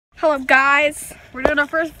Hello guys, we're doing our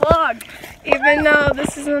first vlog. Even though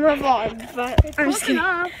this isn't a vlog, but I'm just kidding.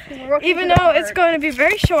 Even though it's going to be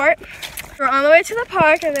very short. We're on the way to the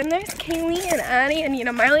park, and then there's Kaylee and Addie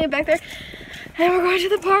and Miley back there. And we're going to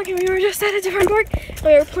the park, and we were just at a different park. And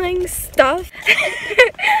we were playing stuff.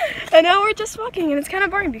 And now we're just walking, and it's kind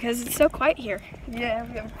of boring because it's so quiet here. Yeah,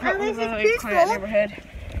 we have a quiet neighborhood.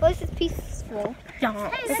 At least it's peaceful. Yeah.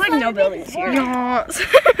 Hey, there's like no buildings here. Yeah.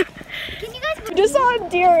 Can you guys? We just saw a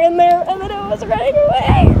deer in there, and then it was running away.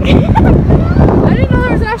 I didn't know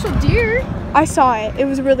there was an actual deer. I saw it. It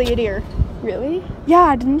was really a deer. Really?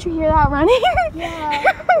 Yeah. Didn't you hear that running? Yeah.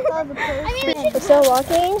 I saw the person. We're still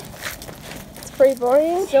walking. It's pretty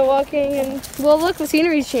boring. Still walking, and well, look, the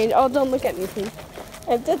scenery's changed. Oh, don't look at me, please.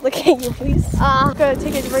 I did look at you, please. Gotta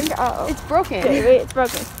take a drink. Uh-oh. It's broken. Okay, wait, it's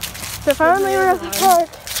broken. So finally we're at the park.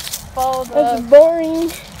 Follow the. It's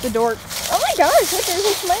boring. The dork. Oh my gosh, look, there's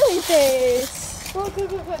a smiley face. Look,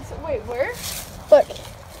 wait, where? Look,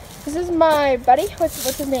 this is my buddy.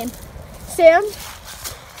 What's his name? Sam.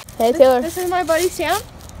 Hey, Taylor. This is my buddy Sam.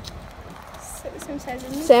 Same size as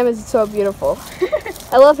me. Sam is so beautiful.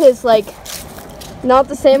 I love his, like, not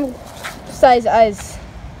the same size eyes.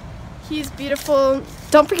 He's beautiful.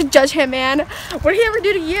 Don't freaking judge him, man. What did he ever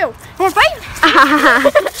do to you? Want to fight?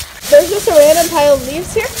 There's just a random pile of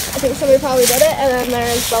leaves here. I think somebody probably did it. And then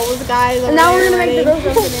there's those guys. And now we're gonna make the girls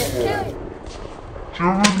jump in it.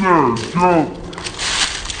 Jump in there, jump.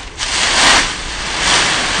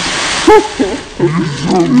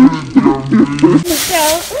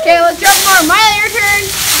 Okay, let's jump more. Miley, your turn.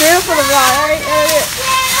 Stand for the vlog. All right,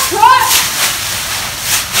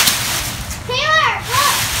 Taylor,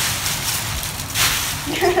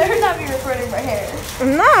 They're not be recording my hair.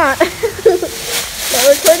 I'm not. Not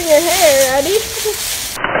recording your hair, Addie.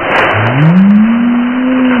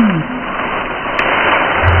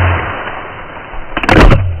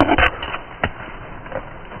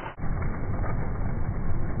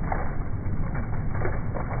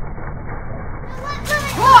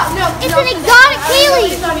 It's an exotic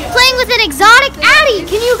Kaylee playing with an exotic Addie.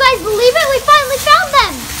 Can you guys believe it? We finally found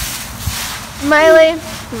them. Miley.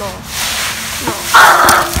 No.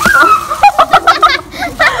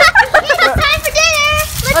 It's time for dinner.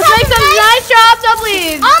 Let's make some nice chopped up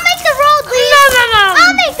leaves. I'll make the rolled leaves. No.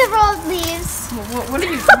 I'll make the rolled leaves. What are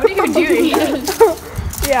you doing?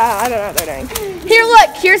 Yeah, I don't know what they're doing. Here, look.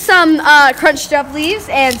 Here's some crunched up leaves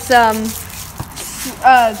and some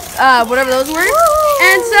whatever those were,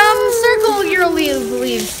 and some circle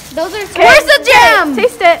leaves. Those are. Where's the jam?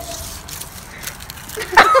 Taste it.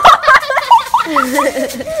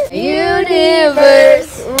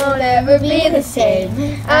 Universe won't ever be the same.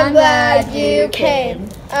 I'm glad you came.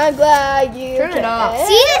 I'm glad you Turn it off. came.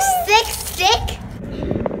 See this thick stick?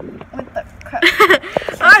 What the crap?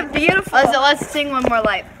 I'm beautiful. Let's sing one more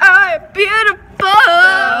life. I'm beautiful.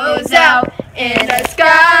 Goes out in the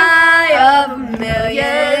sky of a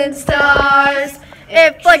million stars.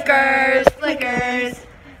 It flickers.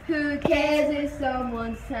 Who cares if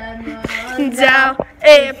someone's time runs out?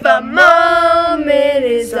 If a moment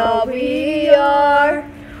is all we are,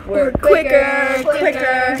 we're quicker.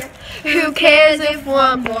 Who cares if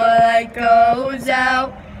one more light goes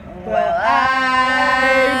out? Well,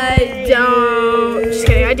 I don't. Just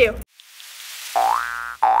kidding, I do.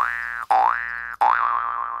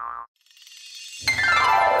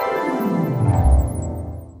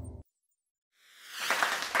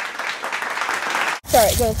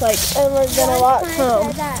 Sorry, but it's and we're gonna walk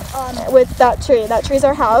home with that tree. That tree's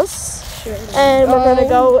our house. And we're gonna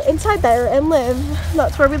go inside there and live.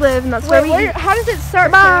 That's where we live, and that's where we eat. How does it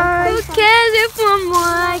start? Bye. Who cares if one more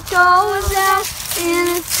light goes out in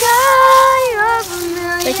the sky of a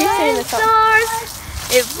million stars?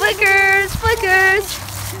 It flickers.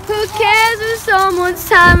 Who cares if someone's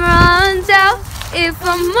time runs out? If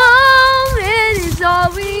a moment is all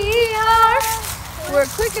we are, we're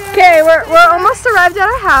quicker. Okay, we're almost arrived at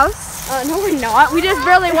our house. No, we're not. We just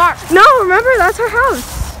barely walked. No, remember, that's our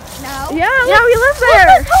house. No. Yeah, we live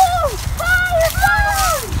there.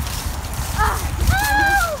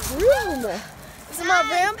 Room. Is it not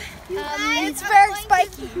room? It's very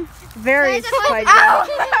spiky. Very spiky. Ow!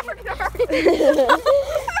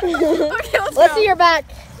 Okay, let's see your back.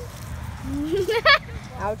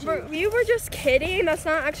 We were just kidding. That's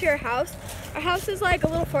not actually our house. Our house is like a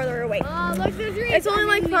little farther away. Look, It's only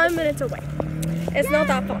like 5 minutes away. It's not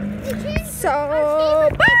that far. So,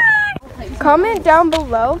 bye! Comment down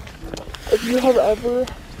below If you have ever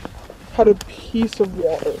had a piece of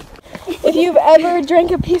water. if you've ever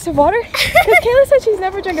drank a piece of water. Because Kayla said she's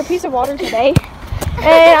never drank a piece of water today. And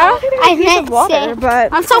I don't think there's a piece of water,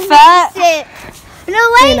 but I'm so fat. you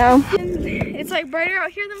know, it's It's like brighter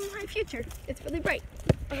out here than my future. It's really bright.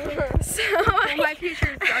 So Well, my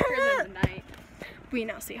future is darker than the night. we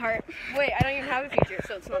know, sweetheart. Wait, I don't even have a future,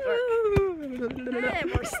 so it's not dark.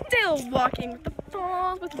 And we're still walking with the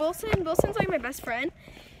falls with Wilson. Wilson's like my best friend.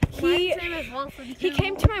 He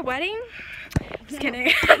came to my wedding. Just kidding.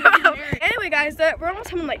 Anyway, guys, we're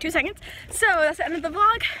almost home in like 2 seconds. So that's the end of the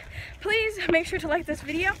vlog. Please make sure to like this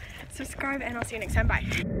video, subscribe, and I'll see you next time. Bye.